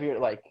way heavier,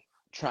 like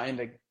trying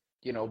to,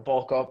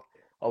 bulk up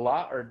a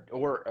lot,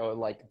 or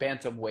like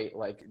bantamweight,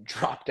 like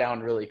drop down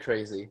really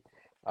crazy?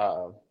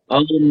 So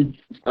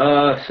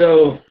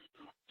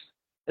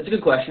that's a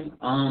good question.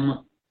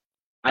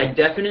 I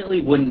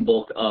definitely wouldn't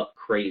bulk up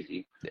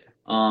crazy. Yeah.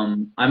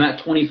 I'm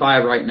at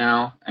 25 right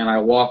now, and I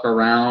walk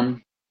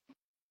around.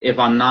 If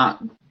I'm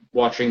not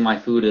watching my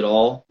food at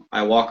all,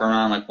 I walk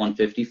around like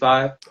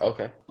 155.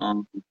 Okay.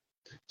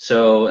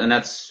 So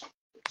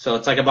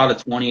it's like about a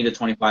 20 to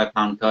 25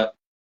 pound cut.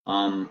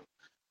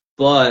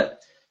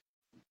 But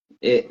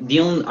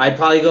I'd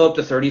probably go up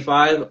to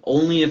 35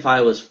 only if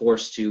I was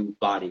forced to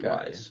body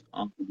wise.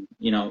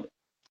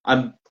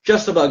 I'm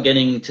just about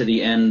getting to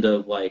the end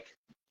of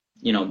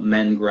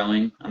men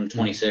growing. I'm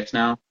 26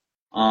 now.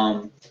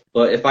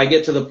 But if I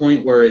get to the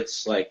point where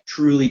it's like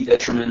truly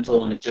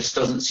detrimental and it just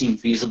doesn't seem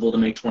feasible to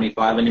make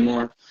 25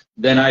 anymore,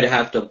 then I'd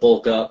have to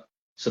bulk up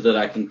so that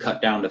I can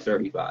cut down to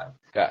 35.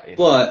 Got you.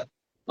 But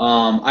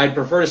I'd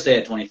prefer to stay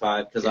at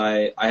 25 because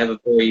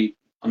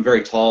I'm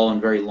very tall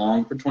and very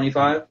long for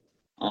 25.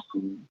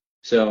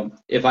 So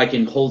if I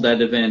can hold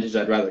that advantage,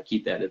 I'd rather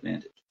keep that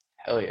advantage.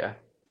 Hell yeah.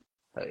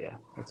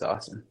 That's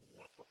awesome.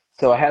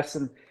 So I have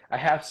some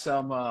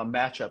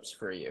matchups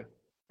for you.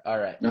 All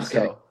right.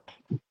 Okay.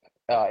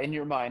 So in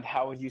your mind,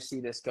 how would you see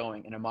this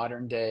going in a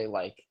modern day?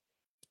 Like,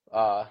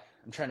 I'm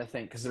trying to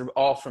think because they're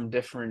all from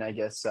different, I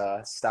guess,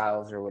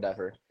 styles or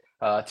whatever.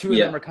 Two of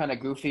them are kind of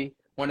goofy.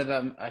 One of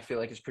them I feel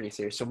like is pretty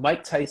serious. So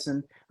Mike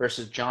Tyson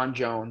versus John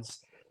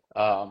Jones,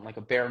 like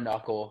a bare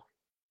knuckle.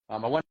 I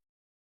want.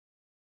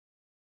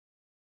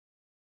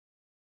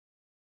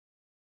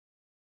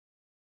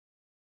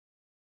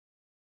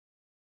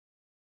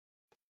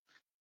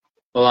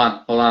 Hold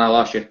on, I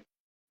lost you.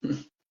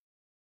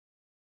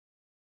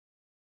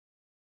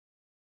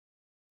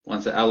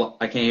 One sec,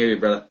 I can't hear you,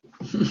 brother.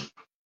 Can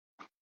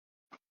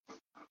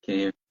you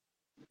hear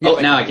me? Oh,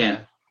 now I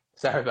can.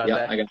 Sorry about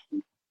that. I got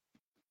you.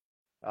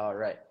 All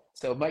right.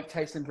 So Mike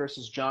Tyson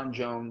versus John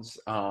Jones,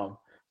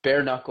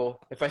 bare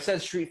knuckle. If I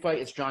said street fight,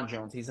 it's John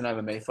Jones. He's an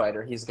MMA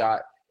fighter.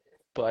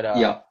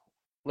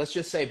 Let's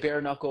just say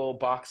bare knuckle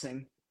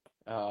boxing.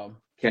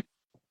 Okay.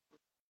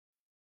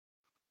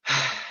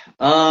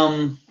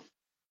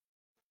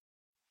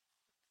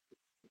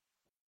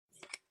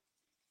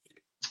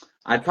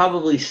 I'd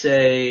probably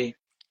say,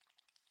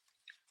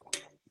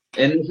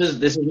 and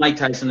this is Mike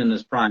Tyson in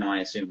his prime,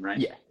 I assume,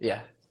 right?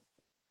 Yeah.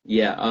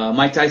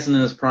 Mike Tyson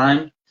in his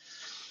prime.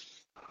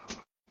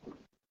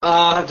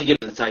 I'll have to give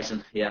it to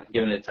Tyson. Yeah,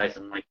 giving it to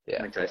Tyson. Mike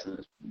Tyson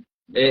is.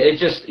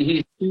 It's just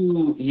he's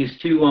too.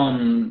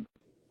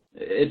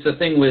 It's a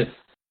thing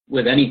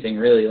with anything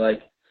really.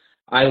 Like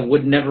I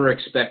would never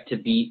expect to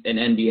beat an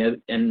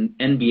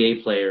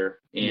NBA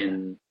player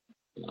in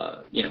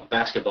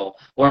basketball,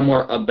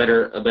 or a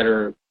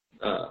better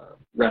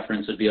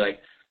reference would be like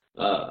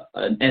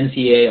an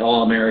NCAA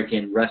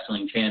All-American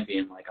wrestling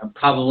champion. Like I'm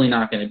probably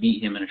not going to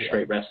beat him in a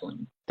straight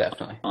wrestling.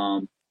 Definitely.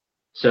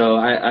 So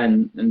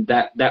and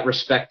that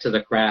respect to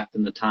the craft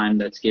and the time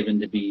that's given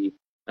to be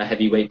a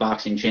heavyweight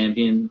boxing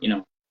champion,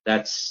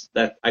 that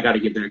I got to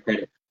give that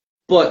credit.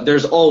 But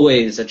there's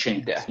always a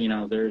chance, you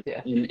know. There's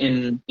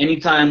in any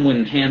time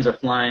when hands are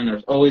flying,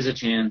 there's always a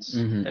chance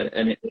at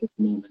any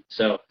moment.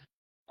 So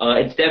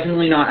it's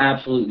definitely not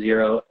absolute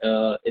zero.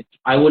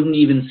 I wouldn't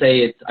even say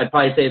it's. I'd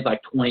probably say it's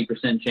like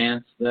 20%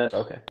 chance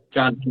that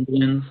John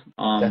wins.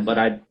 But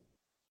I'd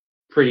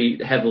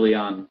pretty heavily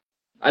on.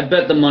 I'd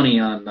bet the money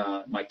on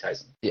Mike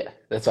Tyson. Yeah,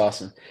 that's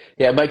awesome.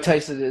 Yeah, Mike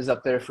Tyson is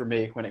up there for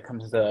me when it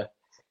comes to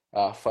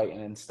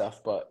fighting and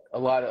stuff. But a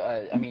lot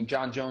of, I mean,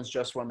 John Jones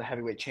just won the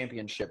heavyweight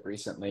championship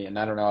recently, and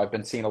I don't know. I've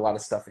been seeing a lot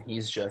of stuff, and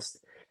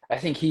I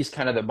think he's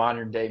kind of the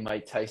modern day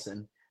Mike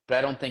Tyson, but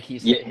I don't think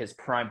he's hit his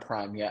prime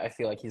yet. I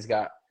feel like he's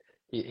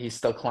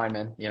still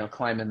climbing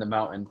the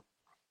mountain.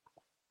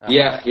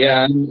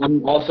 Yeah.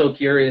 I'm also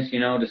curious, you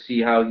know, to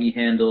see how he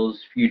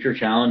handles future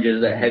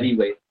challenges at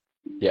heavyweight.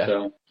 Yeah.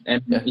 So,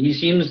 he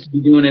seems to be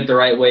doing it the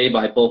right way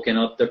by bulking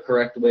up the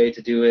correct way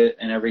to do it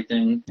and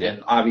everything. Yeah.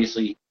 And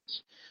obviously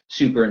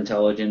super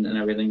intelligent and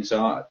everything.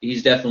 So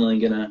he's definitely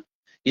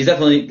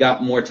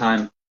got more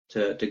time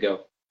to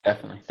go.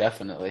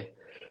 Definitely.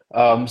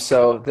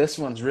 So this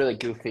one's really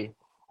goofy.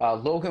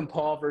 Logan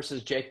Paul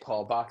versus Jake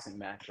Paul boxing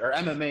match or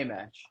MMA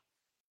match.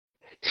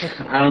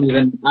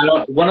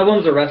 One of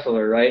them's a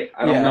wrestler, right?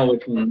 I don't know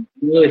which one.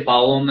 I don't really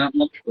follow him that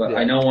much, but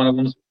I know one of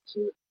them's a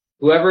wrestler.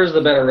 Whoever is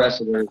the better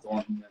wrestler is the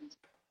one who wins.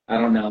 I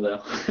don't know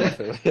though.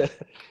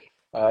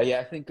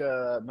 I think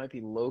it might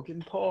be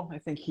Logan Paul. I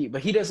think he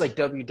does like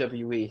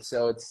WWE,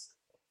 so it's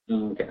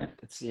okay.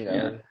 It's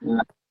Yeah.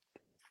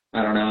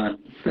 I don't know.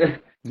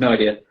 No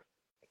idea.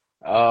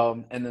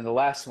 And then the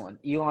last one,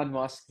 Elon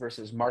Musk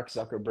versus Mark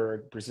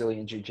Zuckerberg,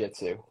 Brazilian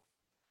Jiu-Jitsu.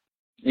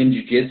 In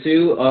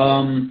Jiu-Jitsu,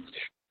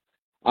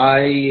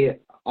 I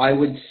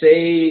would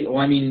say, well,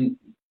 I mean,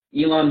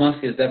 Elon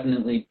Musk is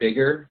definitely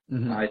bigger.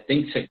 I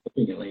think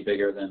significantly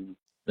bigger than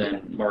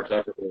Mark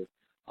Zuckerberg.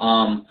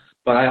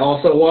 But I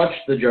also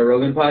watched the Joe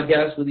Rogan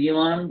podcast with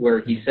Elon,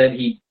 where he said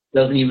he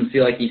doesn't even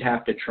feel like he'd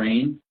have to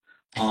train.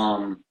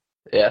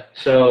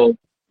 So,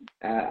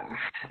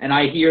 and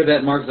I hear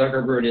that Mark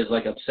Zuckerberg is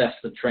like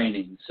obsessed with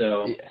training.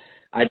 So,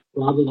 I'd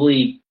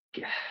probably.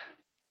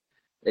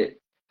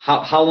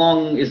 How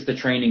long is the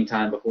training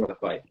time before the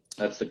fight?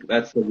 That's the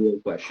real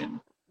question.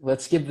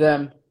 Let's give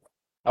them.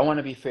 I want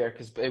to be fair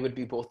because it would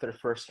be both their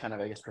first kind of,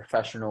 I guess,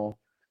 professional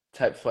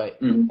type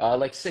fight.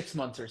 Like 6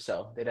 months or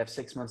so. They'd have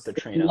 6 months to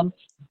train up.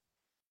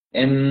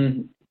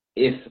 And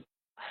if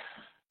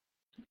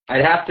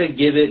I'd have to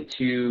give it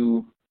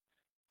to,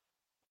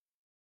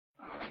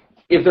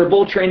 if they're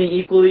both training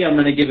equally, I'm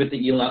going to give it to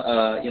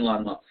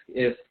Elon Musk.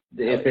 If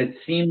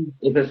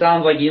it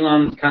sounds like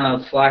Elon's kind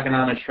of slacking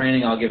on his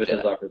training, I'll give it to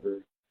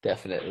Zuckerberg.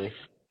 Definitely.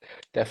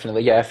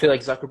 Yeah, I feel like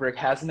Zuckerberg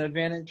has an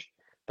advantage,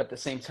 but at the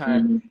same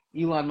time,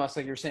 Elon Musk,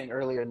 like you were saying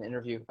earlier in the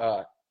interview,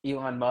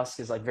 Elon Musk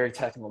is like very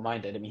technical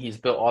minded. I mean, he's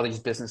built all these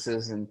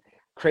businesses and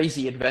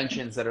crazy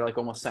inventions that are like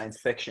almost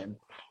science fiction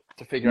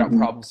to figure out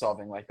problem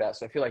solving like that.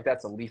 So I feel like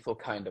that's a lethal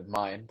kind of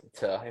mind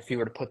if you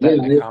were to put that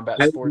in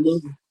combat sports.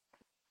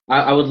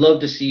 I would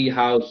love to see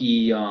how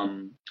he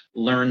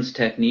learns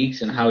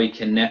techniques and how he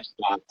connects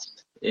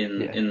dots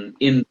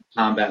in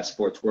combat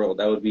sports world.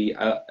 It would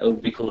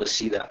be cool to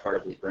see that part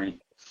of his brain.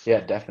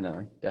 Yeah,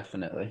 definitely.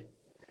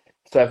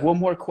 So I have one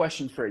more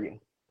question for you.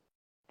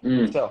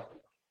 So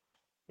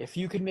if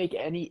you could make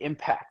any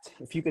impact,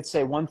 if you could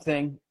say one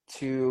thing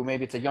to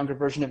maybe it's a younger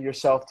version of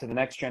yourself, to the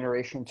next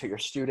generation, to your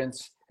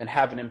students, and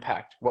have an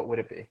impact, what would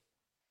it be?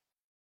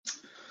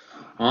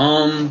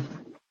 I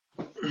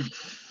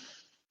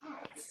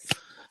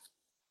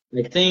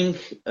think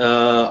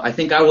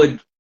I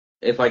would,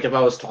 if I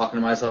was talking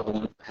to myself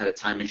and had a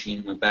time machine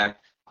and went back,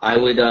 I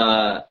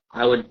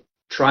would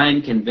try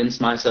and convince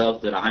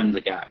myself that I'm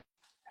the guy.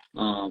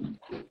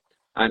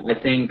 I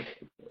think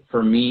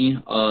for me,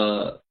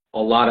 a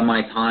lot of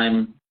my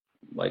time,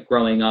 like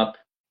growing up,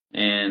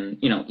 and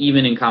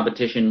even in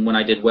competition when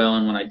I did well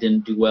and when I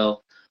didn't do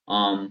well,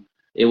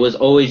 it was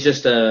always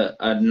just a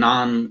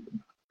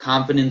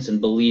non-confidence and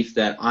belief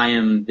that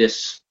I'm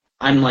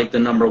like the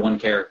number one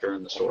character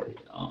in the story,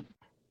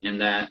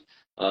 and that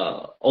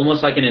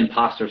almost like an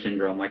imposter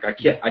syndrome. Like I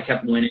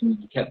kept winning,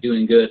 I kept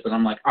doing good, but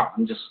I'm like,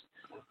 I'm just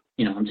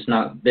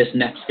not this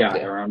next guy,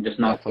 or I'm just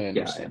not this guy.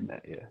 Understand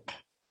that, yeah.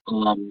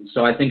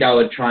 So I think I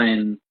would try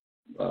and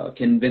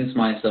convince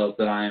myself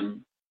that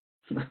I'm,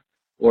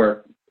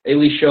 or at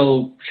least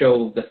show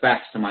the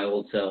facts to my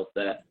old self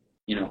that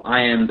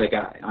I am the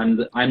guy. I'm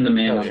the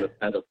man on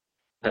the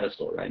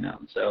pedestal right now.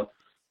 So,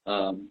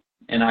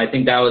 and I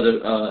think that was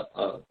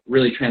a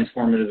really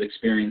transformative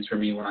experience for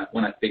me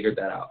when I figured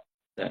that out.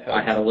 That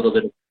I had a little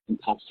bit of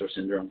imposter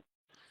syndrome.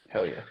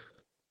 Hell yeah,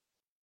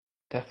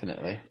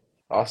 definitely.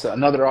 Awesome,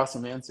 another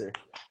awesome answer.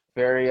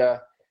 Very,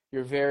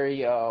 you're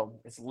very.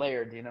 It's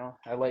layered,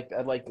 I like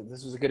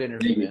this was a good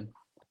interview, man.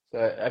 So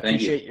I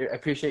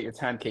appreciate your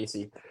time,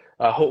 Casey.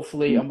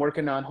 Hopefully, I'm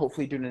working on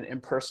doing an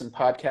in-person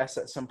podcast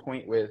at some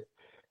point with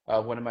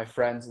one of my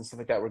friends and stuff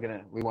like that.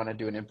 We want to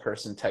do an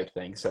in-person type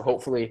thing. So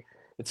hopefully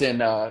it's in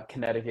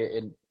Connecticut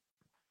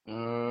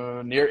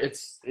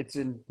It's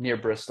in near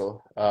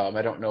Bristol.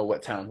 I don't know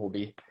what town we'll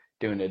be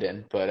doing it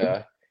in,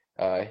 but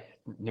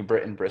New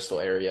Britain, Bristol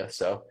area.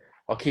 So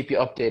I'll keep you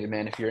updated,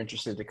 man, if you're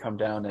interested to come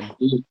down and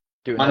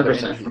do another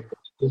 100%. interview.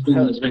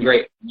 It's been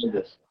great.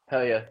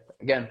 Hell yeah.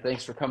 Again,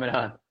 thanks for coming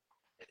on.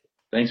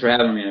 Thanks for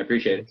having me. I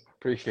appreciate it.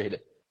 Appreciate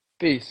it.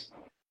 Peace.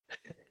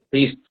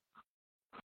 Peace.